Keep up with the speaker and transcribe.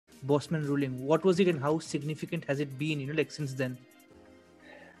Bosman ruling? What was it and how significant has it been, like since then?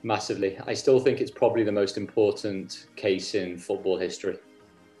 Massively. I still think it's probably the most important case in football history.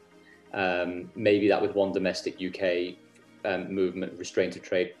 Maybe that with one domestic UK movement, restraint of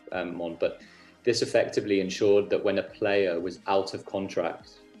trade one, but this effectively ensured that when a player was out of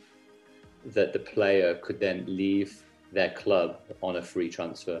contract, that the player could then leave their club on a free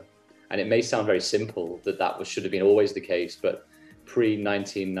transfer. And it may sound very simple that should have been always the case, but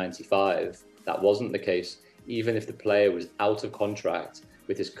pre-1995, that wasn't the case. Even if the player was out of contract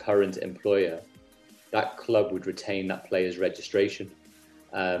with his current employer, that club would retain that player's registration.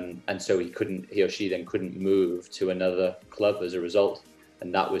 And so he or she then couldn't move to another club as a result.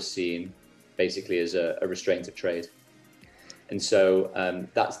 And that was seen basically as a restraint of trade. And so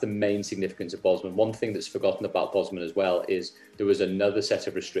that's the main significance of Bosman. One thing that's forgotten about Bosman as well is there was another set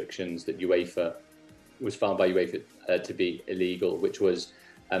of restrictions that was found by UEFA to be illegal, which was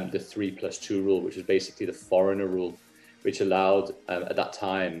the 3+2 rule, which was basically the foreigner rule, which allowed at that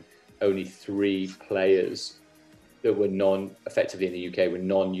time only 3 players that were effectively in the UK, were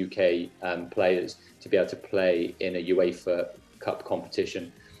non-UK players to be able to play in a UEFA Cup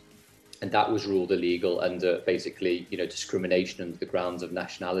competition. And that was ruled illegal under basically, discrimination under the grounds of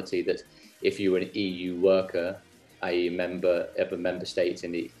nationality, that if you were an EU worker, i.e. a member of a state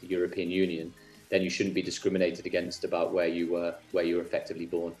in the European Union, then you shouldn't be discriminated against about where you were effectively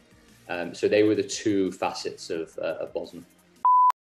born. So they were the 2 facets of Bosman.